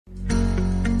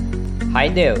Hi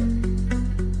there.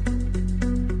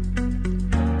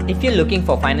 If you're looking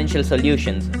for financial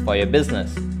solutions for your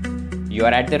business, you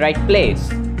are at the right place.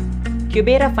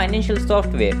 Kubera Financial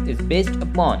Software is based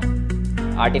upon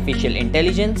artificial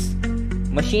intelligence,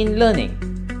 machine learning,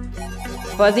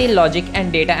 fuzzy logic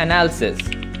and data analysis,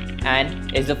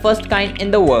 and is the first kind in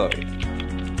the world.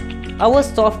 Our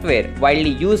software widely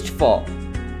used for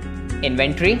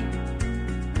inventory,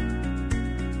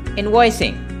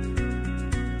 invoicing,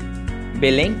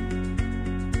 billing,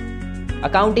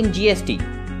 accounting GST,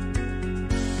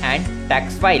 and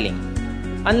tax filing.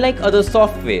 Unlike other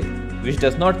software which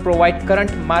does not provide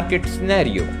current market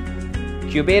scenario,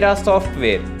 Kubera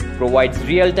software provides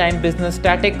real-time business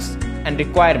statistics and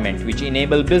requirements which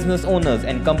enable business owners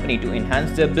and company to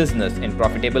enhance their business in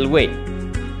profitable way.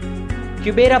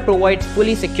 Kubera provides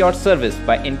fully secured service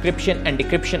by encryption and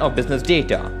decryption of business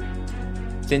data.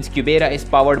 Since Kubera is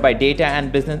powered by data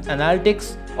and business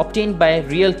analytics obtained by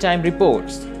real-time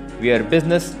reports, we are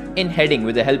business in heading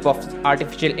with the help of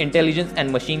artificial intelligence and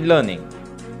machine learning.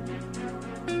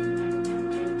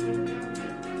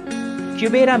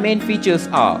 Kubera main features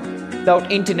are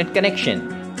without internet connection,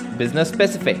 business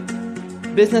specific,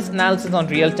 business analysis on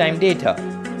real-time data,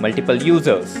 multiple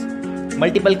users,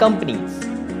 multiple companies,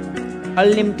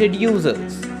 unlimited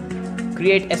users,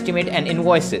 create estimate and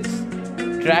invoices,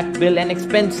 track bill and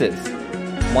expenses,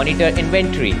 monitor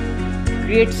inventory,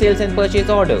 create sales and purchase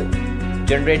order,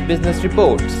 generate business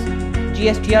reports,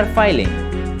 GSTR filing,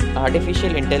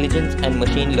 artificial intelligence and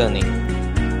machine learning.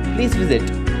 Please visit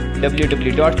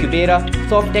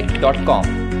www.kuberasofttech.com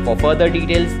for further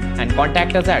details and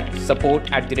contact us at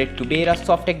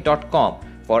support@kuberasofttech.com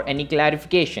for any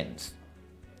clarifications.